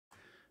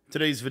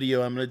Today's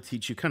video, I'm going to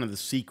teach you kind of the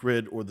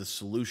secret or the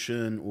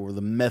solution or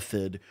the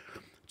method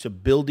to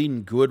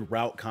building good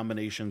route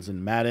combinations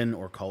in Madden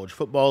or college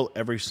football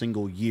every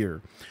single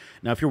year.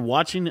 Now, if you're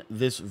watching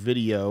this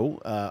video,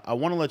 I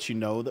want to let you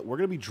know that we're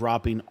going to be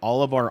dropping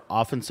all of our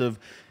offensive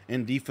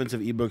and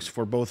defensive ebooks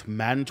for both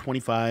Madden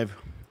 25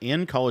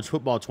 and college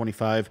football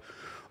 25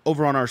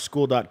 over on our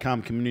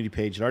school.com community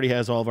page. It already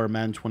has all of our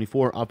Madden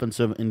 24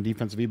 offensive and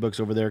defensive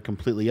ebooks over there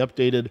completely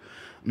updated.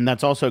 And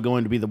that's also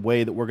going to be the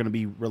way that we're going to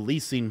be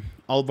releasing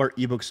all of our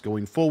ebooks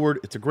going forward.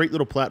 It's a great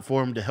little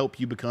platform to help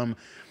you become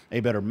a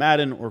better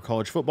Madden or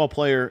college football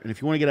player. And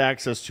if you want to get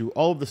access to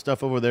all of the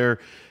stuff over there,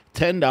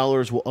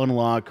 $10 will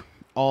unlock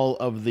all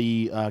of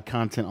the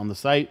content on the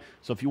site.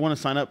 So if you want to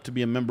sign up to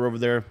be a member over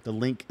there, the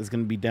link is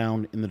going to be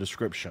down in the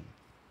description.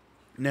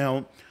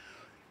 Now,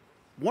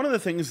 one of the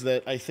things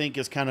that I think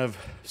is kind of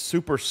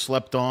super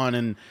slept on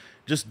and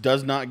just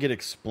does not get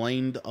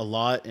explained a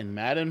lot in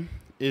Madden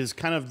is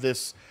kind of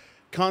this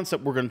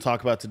concept we're going to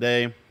talk about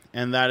today,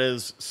 and that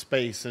is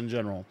space in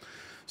general.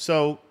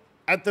 So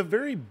at the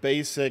very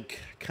basic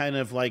kind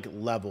of like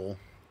level,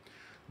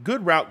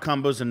 good route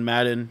combos in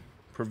Madden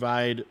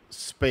provide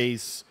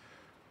space,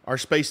 are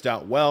spaced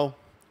out well,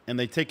 and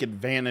they take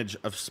advantage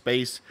of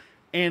space,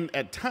 and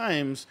at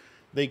times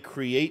they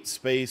create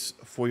space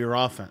for your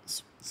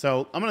offense.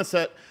 So I'm going to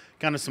set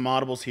kind of some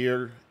audibles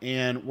here,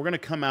 and we're going to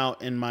come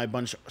out in my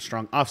bunch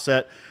strong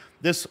offset.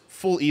 This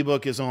full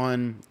ebook is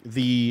on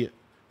the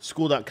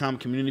school.com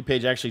community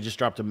page. I actually just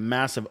dropped a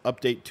massive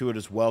update to it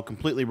as well,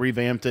 completely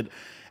revamped it,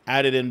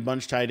 added in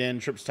bunch tight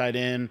end, trips tight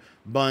end,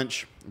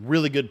 bunch,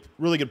 really good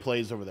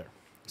plays over there.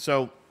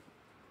 So,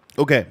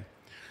 okay.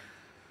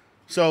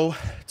 So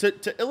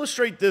to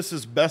illustrate this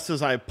as best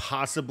as I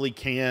possibly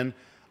can,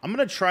 I'm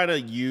going to try to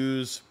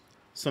use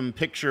some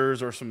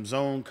pictures or some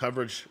zone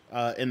coverage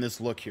in this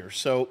look here.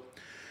 So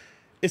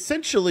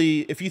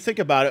essentially, if you think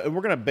about it, and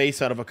we're going to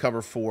base out of a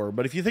cover 4,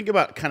 but if you think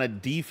about kind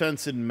of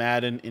defense in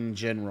Madden in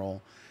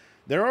general,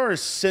 there are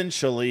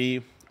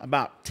essentially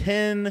about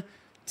 10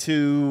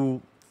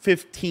 to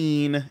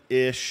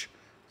 15-ish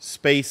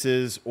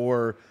spaces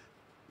or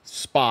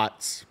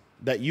spots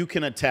that you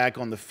can attack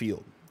on the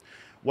field.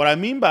 What I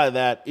mean by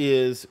that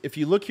is if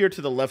you look here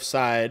to the left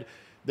side,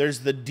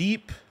 there's the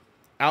deep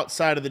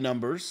outside of the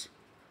numbers,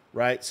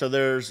 right? So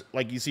there's,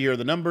 like you see here,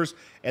 the numbers,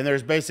 and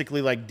there's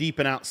basically like deep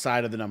and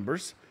outside of the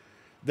numbers.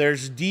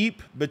 There's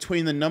deep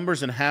between the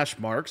numbers and hash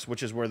marks,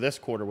 which is where this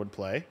quarter would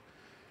play.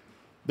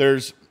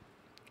 There's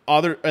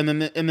other, and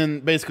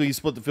then basically you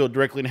split the field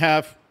directly in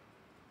half,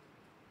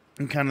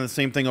 and kind of the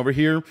same thing over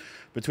here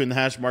between the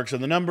hash marks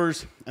and the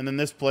numbers, and then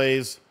this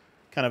plays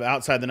kind of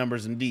outside the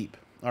numbers and deep.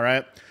 All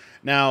right.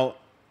 Now,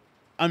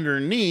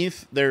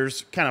 underneath,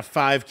 there's kind of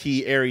 5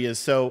 key areas.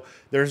 So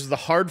there's the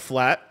hard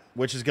flat,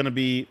 which is going to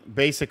be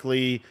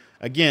basically,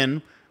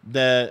 again,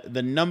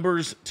 the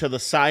numbers to the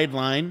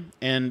sideline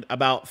and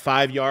about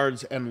 5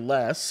 yards and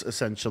less,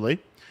 essentially.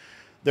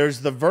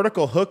 There's the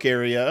vertical hook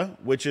area,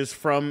 which is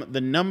from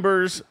the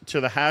numbers to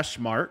the hash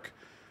mark,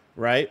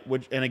 right?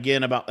 And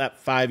again, about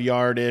that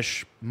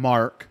 5-yard-ish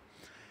mark.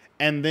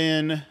 And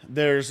then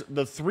there's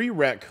the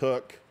 3-rec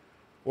hook,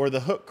 or the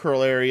hook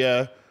curl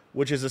area,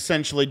 which is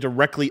essentially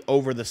directly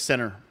over the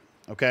center,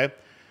 okay?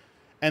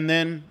 And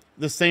then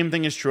the same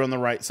thing is true on the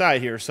right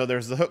side here. So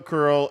there's the hook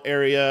curl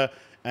area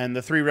and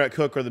the 3-rec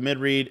hook or the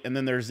mid-read, and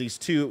then there's these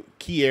 2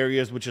 key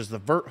areas, which is the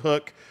vert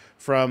hook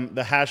from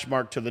the hash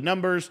mark to the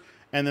numbers,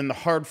 and then the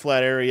hard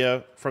flat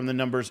area from the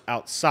numbers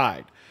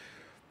outside.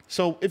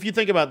 So if you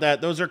think about that,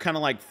 those are kind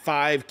of like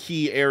 5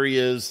 key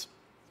areas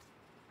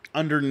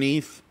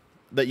underneath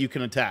that you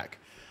can attack.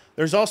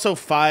 There's also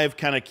 5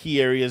 kind of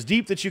key areas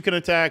deep that you can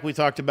attack. We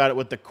talked about it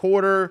with the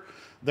quarter.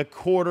 The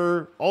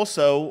quarter,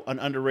 also an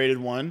underrated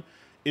one,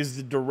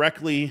 is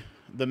directly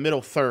the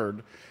middle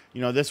third.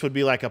 You know, this would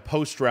be like a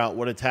post route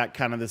would attack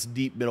kind of this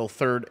deep middle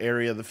third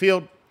area of the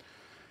field.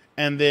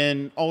 And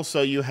then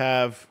also you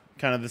have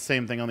kind of the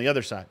same thing on the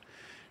other side.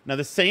 Now,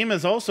 the same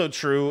is also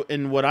true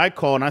in what I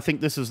call, and I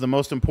think this is the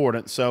most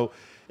important. So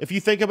if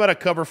you think about a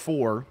cover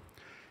 4,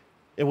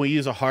 and we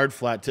use a hard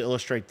flat to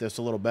illustrate this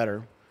a little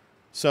better.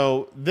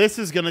 So this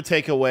is going to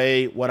take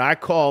away what I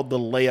call the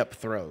layup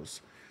throws.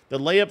 The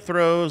layup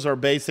throws are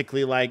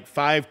basically like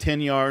 5,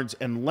 10 yards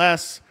and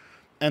less,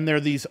 and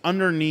they're these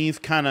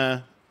underneath kind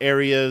of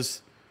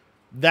areas.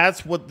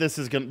 That's what this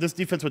is going to, this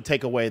defense would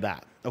take away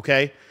that,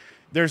 okay?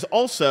 There's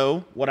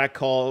also what I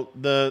call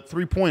the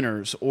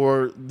 3-pointers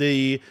or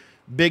the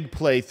big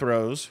play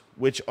throws,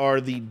 which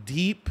are the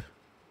deep,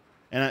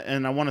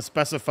 and I want to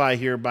specify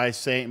here by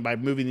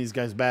moving these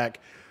guys back,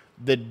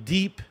 the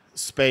deep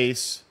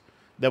space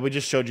that we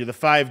just showed you, the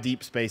 5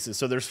 deep spaces.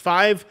 So there's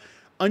 5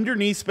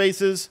 underneath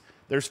spaces,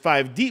 there's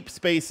 5 deep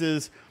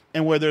spaces,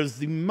 and where there's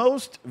the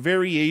most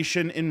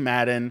variation in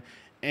Madden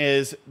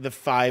is the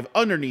 5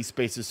 underneath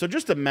spaces. So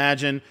just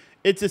imagine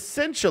it's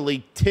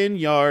essentially 10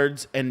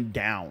 yards and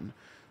down,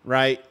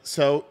 right?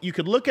 So you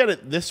could look at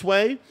it this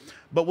way,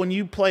 but when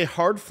you play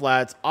hard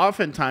flats,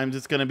 oftentimes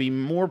it's going to be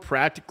more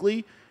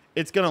practically,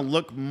 it's going to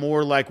look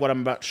more like what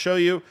I'm about to show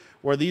you,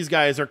 where these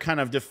guys are kind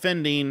of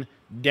defending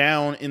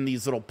down in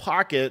these little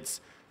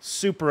pockets,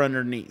 super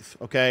underneath,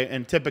 okay?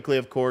 And typically,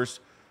 of course,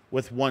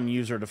 with one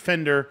user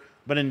defender,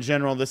 but in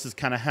general, this is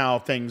kind of how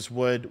things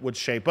would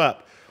shape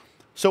up.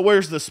 So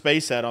where's the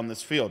space at on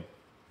this field?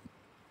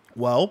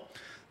 Well,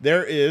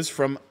 there is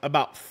from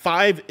about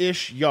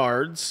 5-ish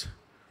yards,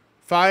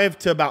 5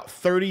 to about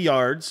 30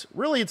 yards.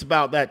 Really, it's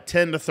about that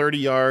 10 to 30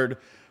 yard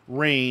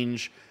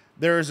range.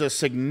 There is a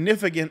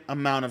significant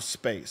amount of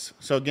space.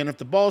 So again, if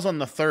the ball's on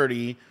the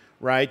 30,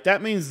 right,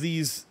 that means,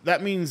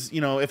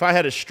 you know, if I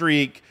had a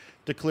streak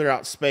to clear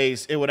out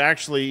space, it would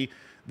actually,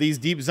 these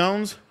deep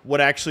zones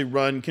would actually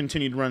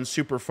continue to run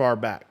super far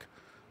back,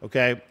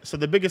 okay? So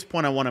the biggest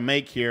point I want to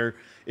make here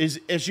is,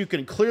 as you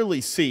can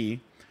clearly see,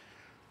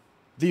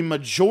 the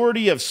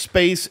majority of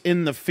space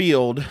in the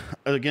field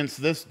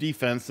against this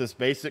defense, this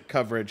basic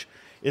coverage,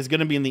 is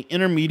going to be in the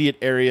intermediate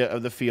area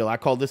of the field. I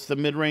call this the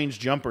mid-range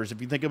jumpers. If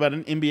you think about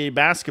an NBA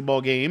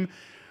basketball game,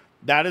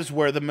 that is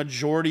where the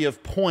majority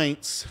of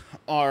points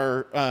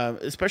are,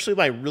 especially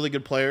by really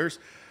good players.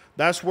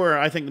 That's where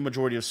I think the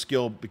majority of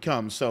skill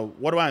becomes. So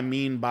what do I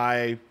mean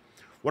by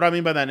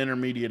that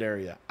intermediate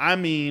area? I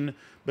mean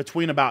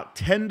between about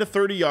 10 to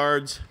 30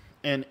 yards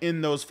and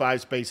in those 5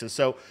 spaces.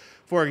 So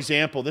for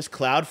example, this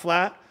cloud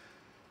flat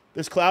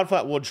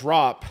will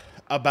drop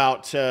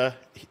about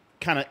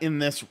kind of in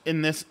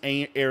this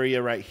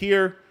area right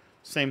here.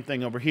 Same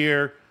thing over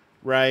here,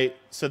 right?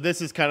 So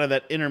this is kind of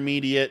that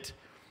intermediate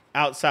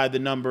outside the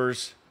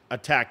numbers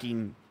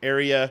attacking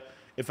area.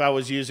 If I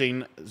was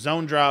using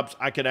zone drops,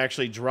 I could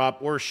actually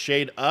drop or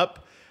shade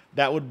up.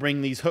 That would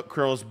bring these hook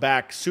curls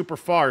back super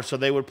far, so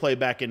they would play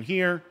back in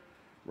here,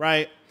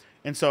 right?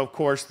 And so, of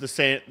course,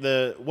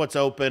 the what's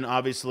open,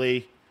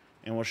 obviously,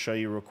 and we'll show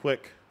you real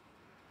quick.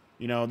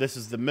 You know, this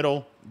is the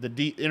middle,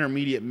 the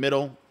intermediate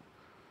middle.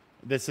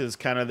 This is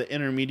kind of the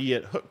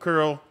intermediate hook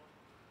curl,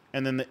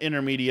 and then the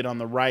intermediate on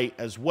the right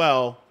as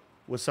well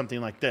with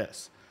something like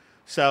this.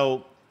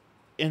 So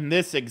in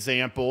this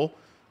example,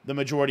 the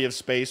majority of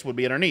space would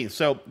be underneath.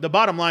 So the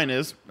bottom line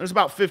is there's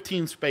about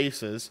 15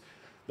 spaces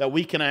that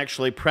we can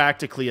actually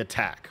practically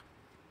attack.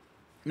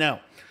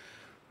 Now,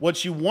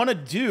 what you want to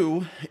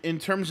do in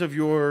terms of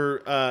your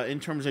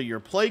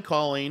play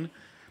calling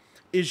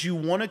is you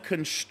want to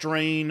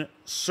constrain,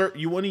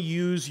 you want to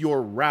use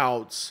your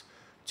routes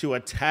to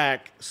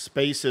attack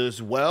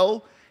spaces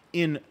well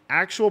in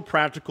actual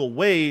practical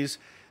ways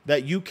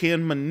that you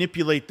can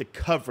manipulate the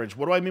coverage.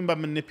 What do I mean by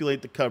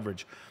manipulate the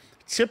coverage?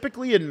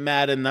 Typically in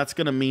Madden, that's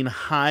going to mean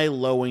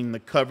high-lowing the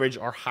coverage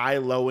or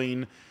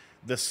high-lowing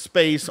the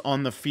space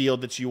on the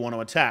field that you want to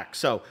attack.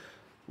 So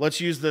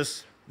let's use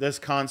this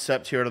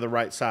concept here to the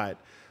right side.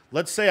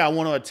 Let's say I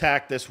want to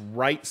attack this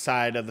right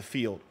side of the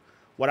field.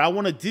 What I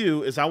want to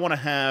do is I want to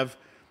have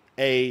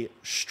a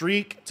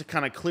streak to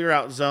kind of clear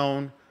out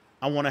zone.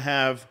 I want to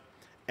have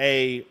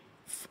a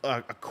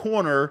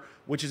corner,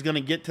 which is going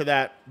to get to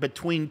that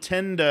between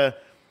 10 to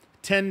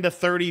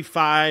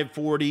 35,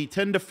 40,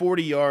 10 to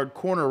 40 yard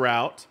corner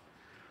route.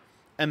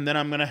 And then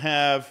I'm going to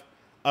have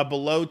a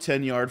below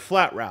 10 yard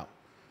flat route.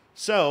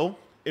 So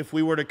if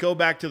we were to go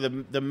back to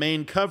the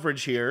main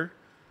coverage here,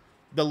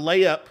 the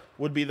layup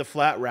would be the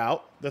flat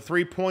route. The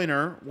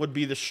 3-pointer would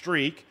be the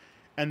streak.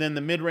 And then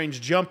the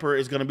mid-range jumper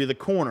is going to be the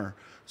corner.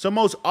 So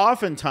most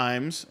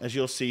oftentimes, as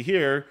you'll see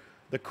here,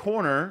 the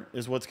corner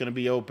is what's going to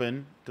be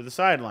open to the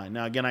sideline.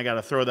 Now, again, I got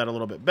to throw that a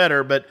little bit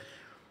better, but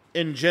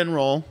in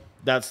general,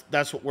 that's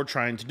what we're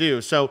trying to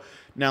do. So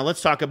now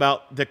let's talk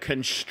about the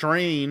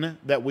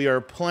constraint that we are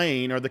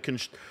playing, or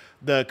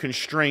the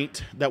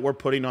constraint that we're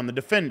putting on the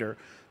defender.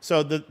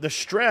 So the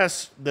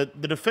stress, the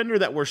defender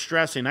that we're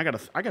stressing, I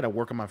gotta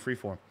work on my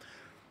freeform.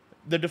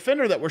 The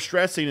defender that we're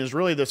stressing is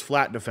really this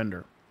flat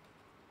defender,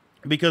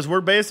 because we're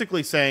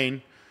basically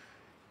saying,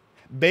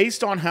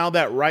 based on how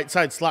that right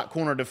side slot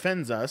corner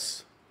defends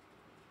us,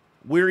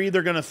 we're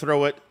either going to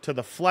throw it to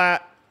the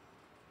flat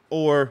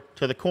or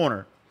to the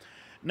corner.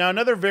 Now,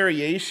 another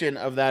variation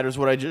of that is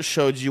what I just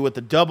showed you with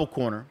the double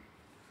corner.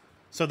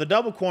 So the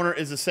double corner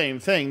is the same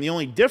thing. The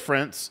only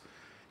difference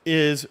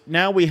is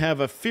now we have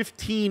a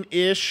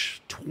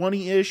 15-ish,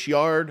 20-ish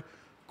yard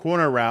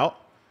corner route,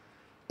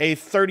 a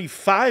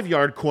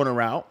 35-yard corner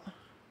route,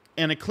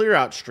 and a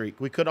clear-out streak.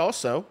 We could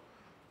also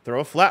throw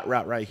a flat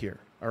route right here,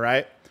 all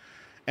right?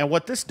 And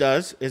what this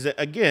does is it,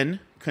 again,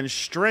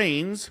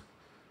 constrains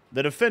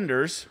the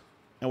defenders,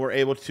 and we're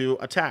able to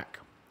attack.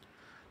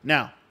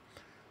 Now,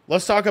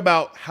 let's talk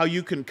about how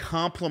you can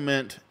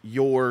complement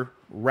your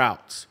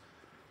routes.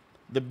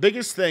 The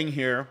biggest thing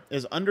here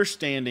is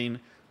understanding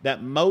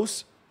that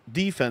most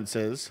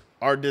defenses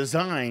are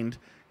designed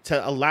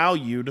to allow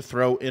you to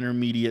throw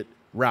intermediate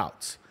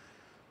routes.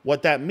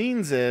 What that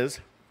means is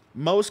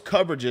most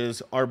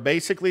coverages are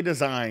basically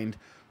designed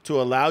to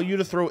allow you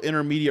to throw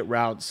intermediate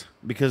routes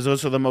because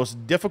those are the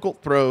most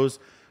difficult throws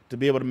to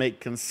be able to make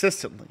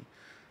consistently.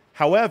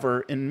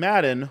 However, in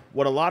Madden,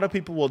 what a lot of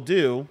people will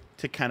do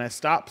to kind of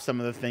stop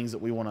some of the things that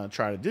we want to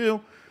try to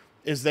do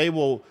is they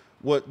will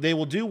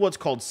do what's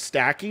called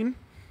stacking,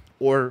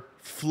 or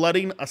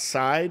flooding a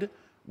side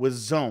with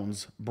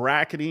zones,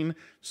 bracketing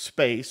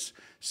space.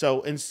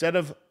 So instead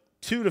of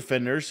 2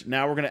 defenders.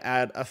 Now we're going to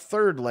add a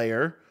third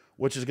layer,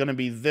 which is going to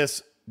be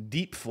this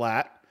deep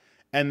flat,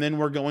 and then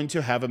we're going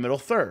to have a middle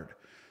third.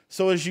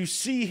 So as you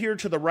see here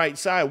to the right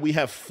side, we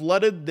have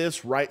flooded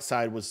this right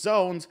side with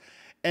zones,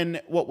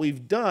 and what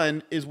we've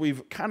done is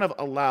we've kind of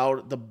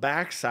allowed the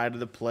back side of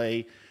the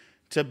play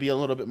to be a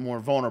little bit more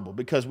vulnerable,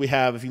 because we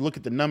have, if you look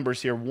at the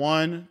numbers here,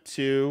 1,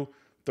 2,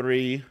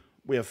 3,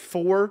 we have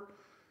 4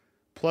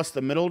 plus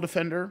the middle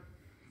defender.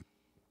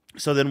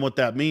 So then what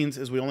that means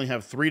is we only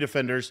have 3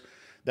 defenders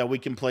that we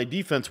can play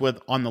defense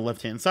with on the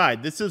left-hand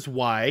side. This is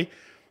why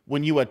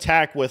when you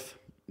attack with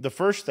the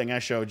first thing I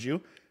showed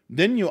you,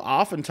 then you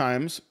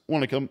oftentimes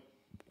want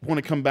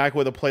to come back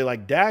with a play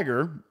like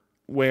dagger,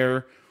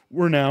 where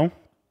we're now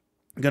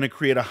going to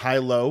create a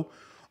high-low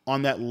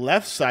on that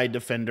left side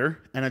defender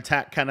and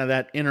attack kind of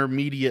that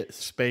intermediate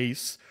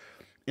space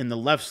in the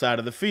left side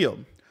of the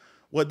field.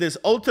 What this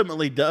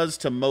ultimately does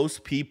to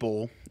most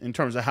people in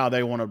terms of how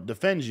they want to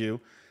defend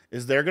you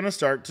is they're going to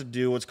start to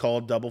do what's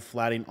called double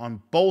flatting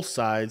on both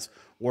sides,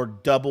 or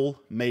double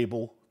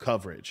Mabel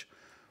coverage.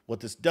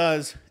 What this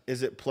does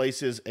is it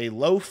places a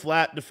low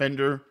flat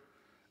defender,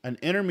 an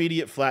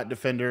intermediate flat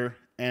defender,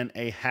 and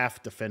a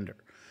half defender.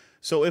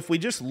 So if we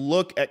just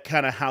look at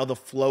kind of how the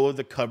flow of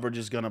the coverage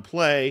is going to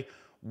play,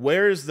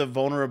 where's the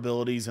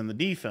vulnerabilities in the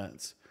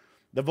defense?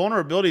 The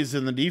vulnerabilities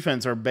in the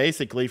defense are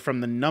basically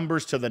from the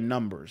numbers to the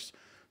numbers.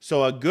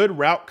 So a good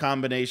route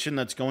combination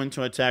that's going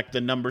to attack the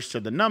numbers to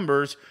the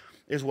numbers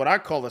is what I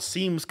call a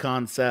seams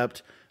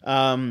concept,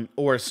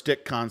 or a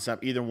stick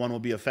concept. Either one will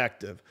be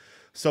effective.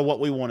 So what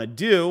we want to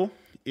do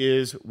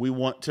is we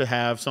want to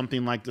have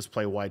something like this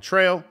play wide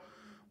trail,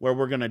 where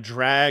we're going to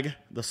drag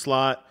the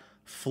slot,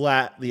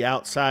 flat the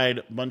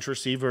outside bunch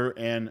receiver,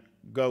 and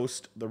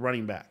ghost the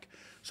running back.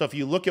 So if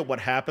you look at what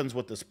happens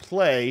with this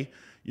play,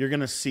 you're going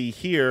to see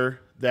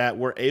here that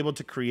we're able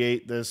to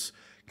create this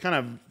kind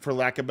of, for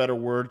lack of a better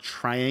word,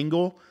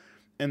 triangle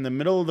in the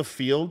middle of the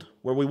field,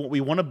 where what we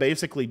want to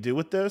basically do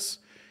with this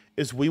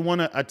is we want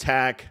to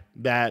attack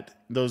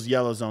those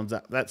yellow zones,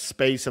 that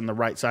space on the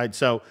right side.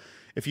 So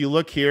if you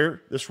look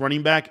here, this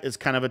running back is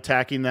kind of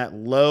attacking that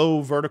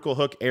low vertical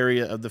hook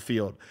area of the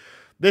field.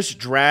 This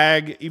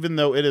drag, even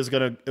though it is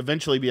going to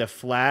eventually be a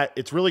flat,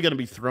 it's really going to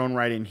be thrown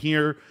right in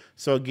here.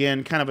 So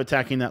again, kind of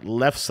attacking that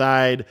left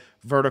side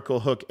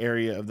vertical hook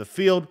area of the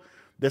field.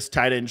 This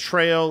tight end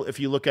trail, if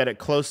you look at it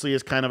closely,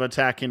 is kind of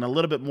attacking a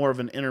little bit more of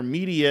an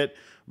intermediate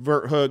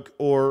vert hook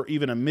or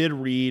even a mid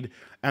read.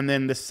 And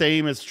then the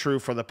same is true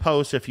for the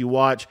post. If you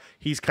watch,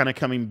 he's kind of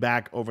coming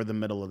back over the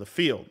middle of the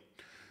field.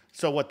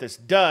 So what this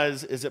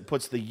does is it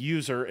puts the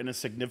user in a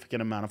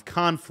significant amount of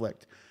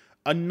conflict.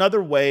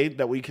 Another way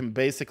that we can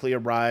basically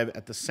arrive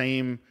at the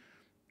same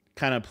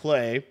kind of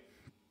play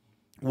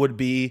would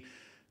be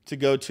to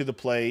go to the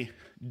play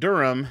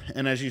Durham.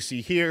 And as you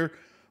see here,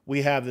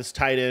 we have this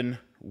tight end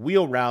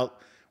wheel route.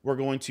 We're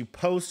going to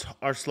post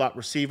our slot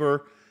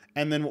receiver.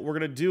 And then what we're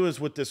going to do is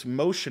with this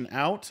motion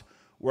out,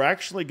 we're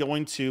actually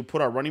going to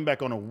put our running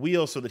back on a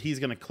wheel so that he's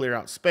going to clear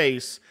out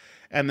space.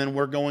 And then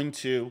we're going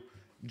to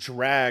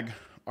drag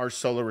our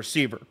solo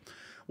receiver.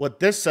 What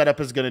this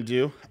setup is going to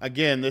do,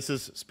 again, this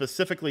is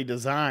specifically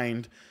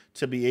designed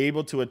to be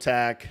able to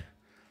attack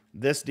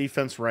this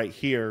defense right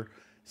here.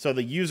 So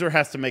the user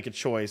has to make a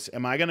choice.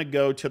 Am I going to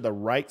go to the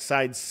right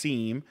side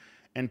seam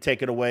and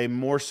take it away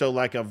more so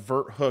like a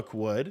vert hook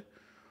would?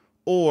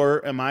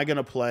 Or am I going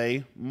to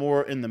play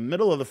more in the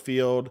middle of the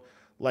field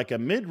like a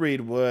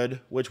mid-read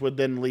would, which would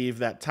then leave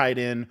that tight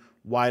end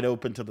wide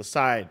open to the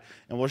side?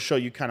 And we'll show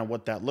you kind of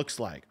what that looks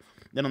like.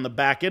 Then on the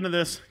back end of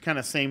this, kind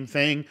of same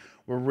thing.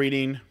 We're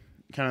reading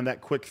kind of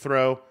that quick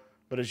throw,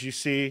 but as you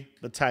see,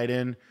 the tight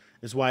end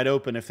is wide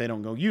open if they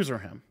don't go user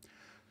him.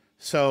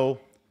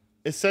 So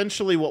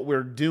essentially what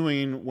we're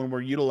doing when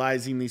we're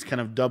utilizing these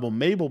kind of double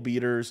Mabel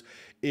beaters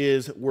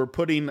is we're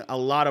putting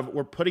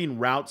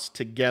routes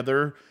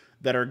together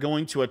that are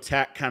going to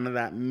attack kind of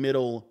that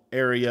middle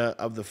area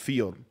of the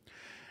field.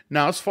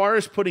 Now, as far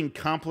as putting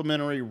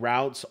complementary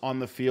routes on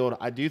the field,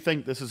 I do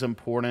think this is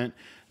important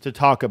to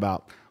talk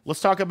about. Let's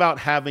talk about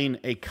having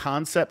a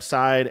concept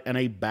side and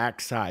a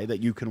back side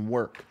that you can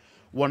work.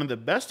 One of the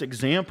best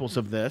examples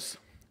of this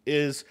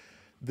is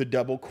the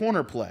double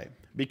corner play,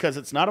 because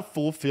it's not a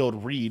full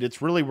field read.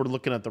 It's really, we're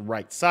looking at the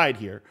right side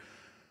here.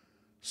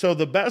 So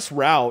the best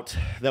route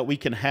that we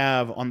can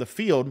have on the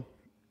field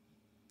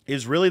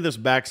is really this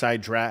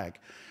backside drag.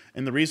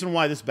 And the reason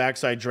why this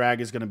backside drag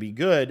is going to be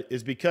good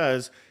is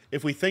because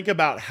if we think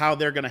about how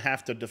they're going to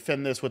have to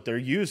defend this with their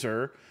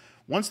user,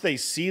 once they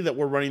see that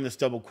we're running this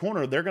double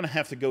corner, they're going to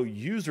have to go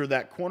user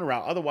that corner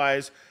route.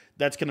 Otherwise,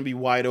 that's going to be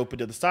wide open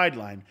to the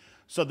sideline.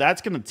 So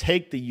that's going to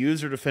take the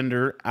user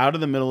defender out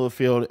of the middle of the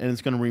field, and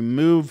it's going to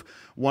remove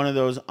one of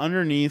those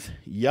underneath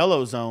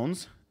yellow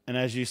zones. And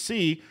as you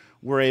see,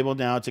 we're able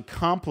now to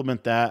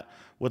complement that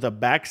with a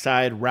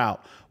backside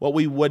route. What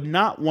we would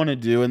not want to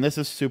do, and this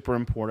is super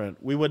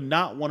important, we would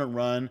not want to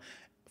run,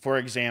 for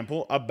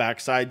example, a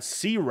backside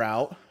C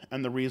route.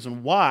 And the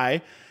reason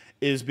why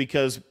is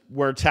because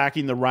we're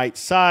attacking the right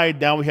side.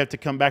 Now we have to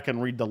come back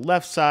and read the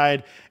left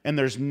side, and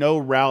there's no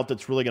route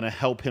that's really going to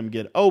help him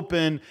get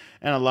open.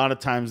 And a lot of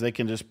times they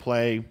can just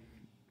play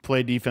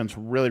defense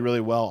really,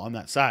 really well on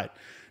that side.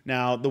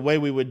 Now, the way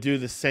we would do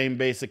the same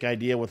basic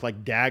idea with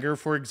like dagger,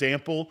 for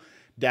example,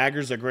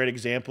 dagger's a great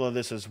example of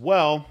this as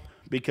well,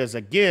 because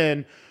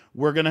again,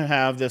 we're going to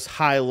have this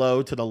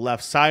high-low to the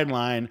left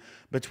sideline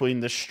between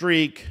the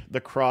streak,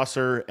 the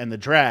crosser, and the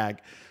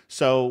drag.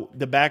 So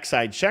the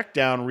backside check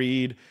down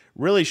read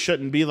really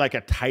shouldn't be like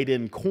a tight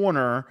end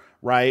corner,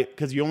 right?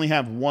 Because you only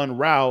have one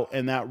route,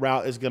 and that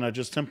route is going to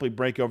just simply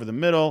break over the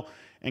middle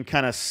and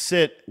kind of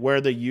sit where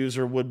the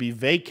user would be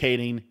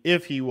vacating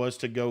if he was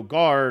to go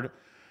guard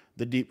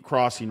the deep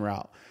crossing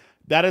route.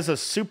 That is a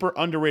super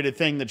underrated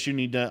thing that you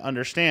need to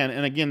understand.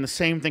 And again, the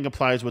same thing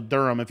applies with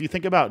Durham. If you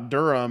think about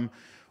Durham,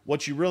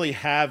 what you really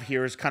have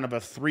here is kind of a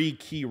 3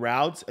 key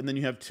routes, and then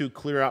you have 2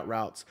 clear out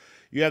routes.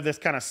 You have this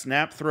kind of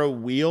snap throw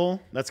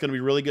wheel that's going to be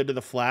really good to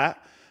the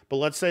flat. But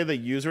let's say the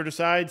user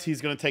decides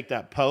he's going to take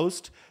that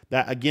post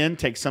that, again,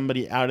 takes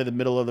somebody out of the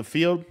middle of the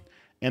field,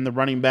 and the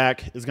running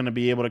back is going to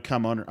be able to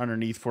come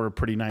underneath for a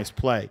pretty nice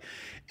play.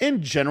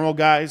 In general,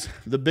 guys,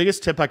 the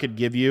biggest tip I could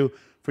give you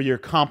for your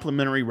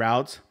complementary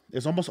routes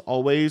is almost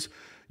always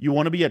you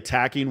want to be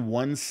attacking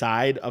one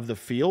side of the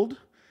field,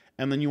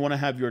 and then you want to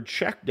have your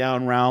check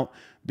down route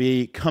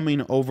be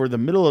coming over the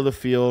middle of the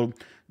field,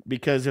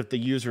 because if the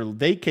user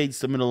vacates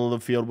the middle of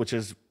the field, which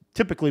is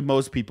typically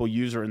most people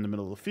user in the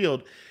middle of the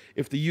field,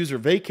 if the user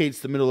vacates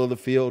the middle of the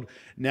field,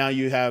 now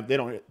they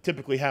don't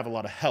typically have a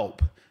lot of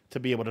help to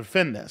be able to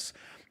defend this.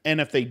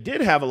 And if they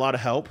did have a lot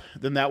of help,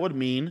 then that would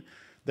mean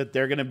that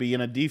they're going to be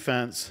in a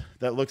defense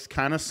that looks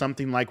kind of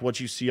something like what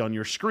you see on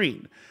your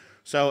screen.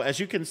 So as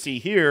you can see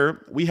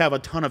here, we have a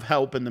ton of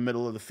help in the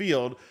middle of the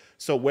field.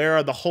 So where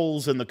are the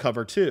holes in the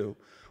cover 2?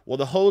 Well,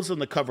 the holes in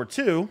the cover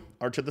 2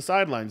 are to the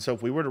sideline. So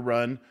if we were to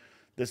run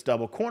this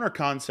double corner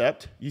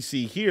concept, you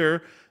see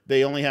here,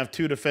 they only have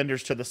 2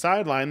 defenders to the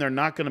sideline. They're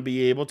not going to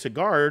be able to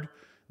guard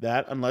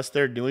that unless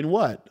they're doing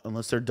what?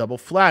 Unless they're double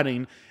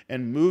flatting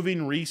and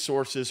moving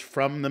resources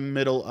from the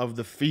middle of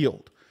the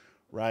field,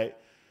 right?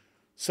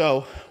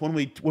 So when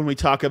we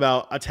talk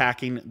about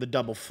attacking the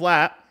double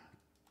flat,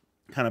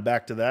 kind of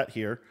back to that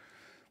here,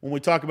 when we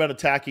talk about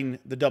attacking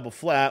the double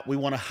flat, we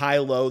want to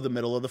high-low the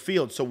middle of the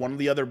field. So one of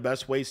the other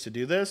best ways to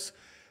do this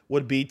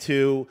would be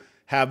to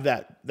have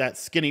that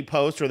skinny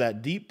post or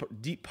that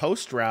deep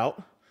post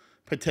route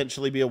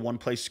potentially be a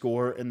one-play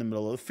score in the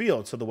middle of the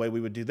field. So the way we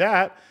would do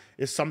that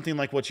is something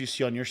like what you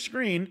see on your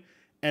screen,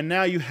 and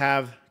now you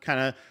have kind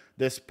of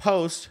this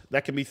post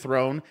that can be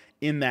thrown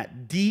in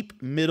that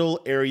deep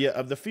middle area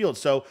of the field.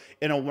 So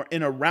in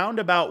a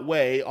roundabout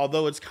way,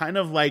 although it's kind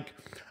of like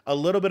a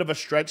little bit of a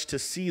stretch to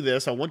see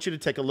this, I want you to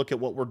take a look at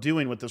what we're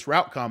doing with this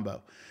route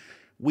combo.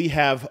 We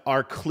have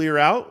our clear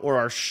out or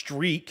our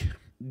streak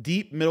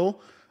deep middle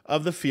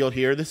of the field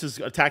here. This is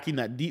attacking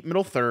that deep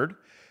middle third.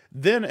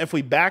 Then if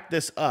we back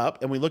this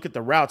up and we look at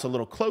the routes a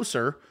little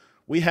closer,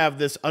 we have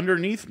this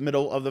underneath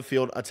middle of the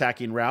field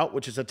attacking route,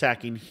 which is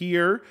attacking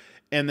here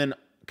and then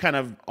kind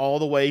of all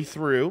the way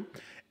through.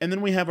 And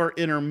then we have our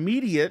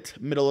intermediate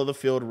middle of the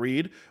field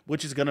read,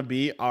 which is going to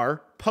be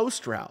our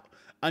post route.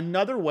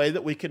 Another way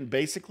that we can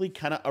basically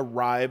kind of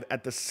arrive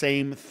at the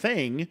same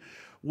thing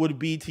would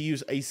be to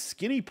use a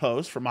skinny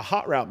post from a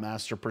hot route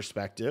master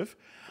perspective,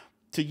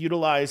 to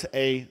utilize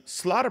a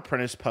slot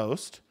apprentice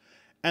post,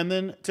 and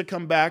then to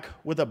come back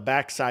with a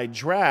backside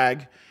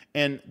drag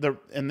and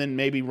then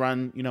maybe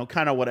run,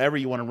 kind of whatever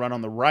you want to run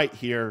on the right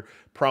here,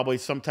 probably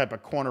some type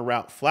of corner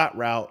route, flat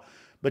route.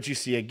 But you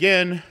see,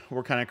 again,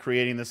 we're kind of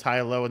creating this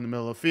high-low in the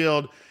middle of the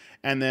field,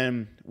 and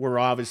then we're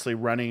obviously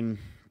running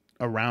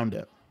around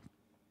it.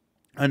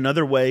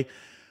 Another way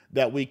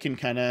that we can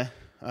kind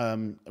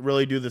of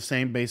really do the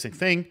same basic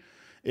thing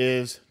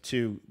is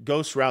to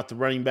ghost route the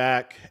running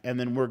back, and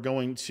then we're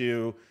going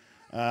to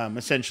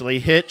essentially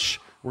hitch.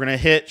 We're going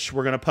to hitch,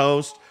 we're going to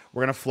post,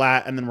 we're going to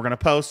flat, and then we're going to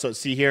post. So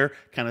see here,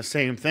 kind of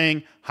same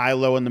thing,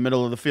 high-low in the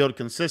middle of the field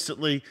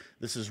consistently.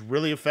 This is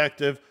really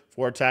effective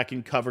for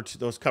attacking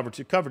those cover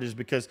two coverages,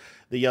 because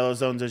the yellow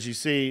zones, as you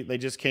see, they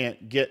just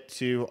can't get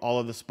to all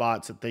of the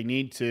spots that they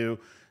need to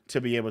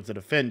be able to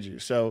defend you.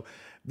 So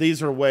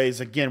these are ways,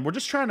 again, we're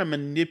just trying to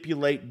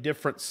manipulate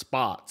different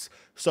spots.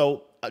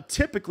 So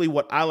typically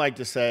what I like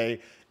to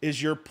say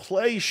is your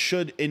play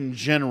should, in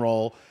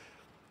general,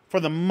 for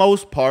the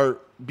most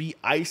part, be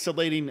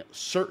isolating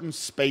certain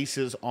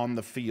spaces on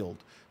the field.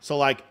 So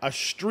like a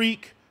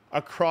streak,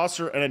 a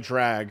crosser, and a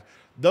drag.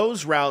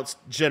 Those routes,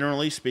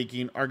 generally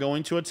speaking, are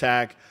going to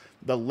attack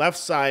the left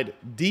side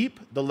deep,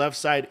 the left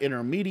side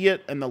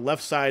intermediate, and the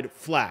left side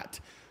flat.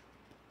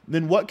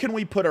 Then what can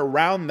we put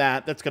around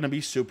that that's going to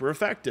be super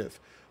effective?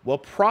 Well,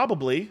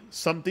 probably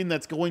something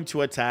that's going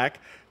to attack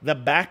the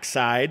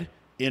backside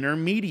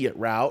intermediate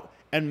route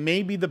and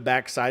maybe the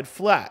backside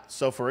flat.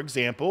 So, for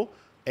example,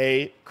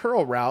 a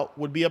curl route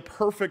would be a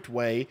perfect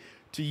way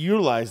to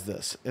utilize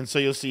this. And so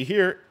you'll see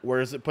here,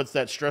 whereas it puts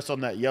that stress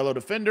on that yellow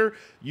defender,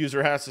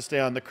 user has to stay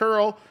on the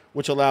curl,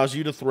 which allows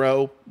you to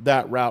throw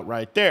that route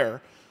right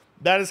there.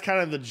 that is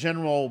kind of the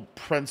general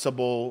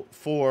principle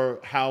for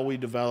how we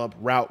develop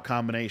route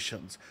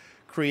combinations,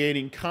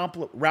 creating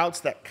routes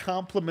that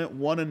complement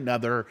one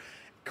another,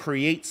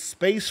 create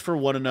space for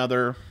one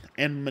another,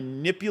 and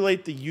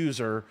manipulate the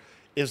user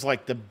is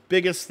like the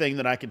biggest thing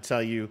that I can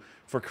tell you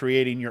for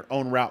creating your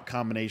own route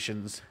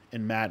combinations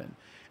in Madden.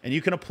 And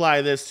you can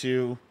apply this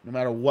to no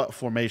matter what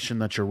formation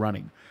that you're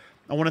running.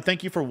 I want to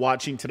thank you for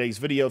watching today's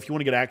video. If you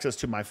want to get access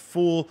to my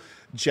full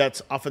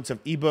Jets offensive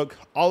ebook,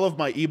 all of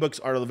my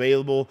ebooks are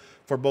available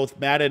for both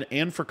Madden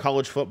and for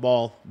college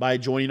football by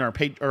joining our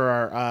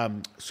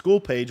school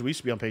page. We used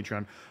to be on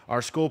Patreon.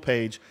 Our school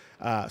page,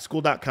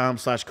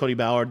 school.com/Cody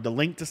Ballard. The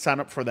link to sign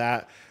up for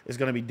that is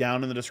going to be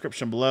down in the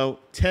description below.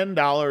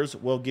 $10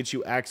 will get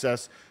you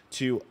access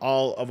to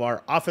all of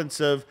our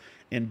offensive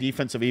and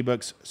defensive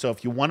ebooks. So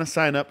if you want to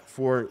sign up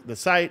for the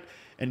site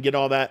and get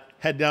all that,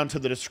 head down to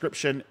the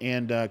description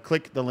and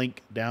click the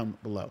link down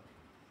below.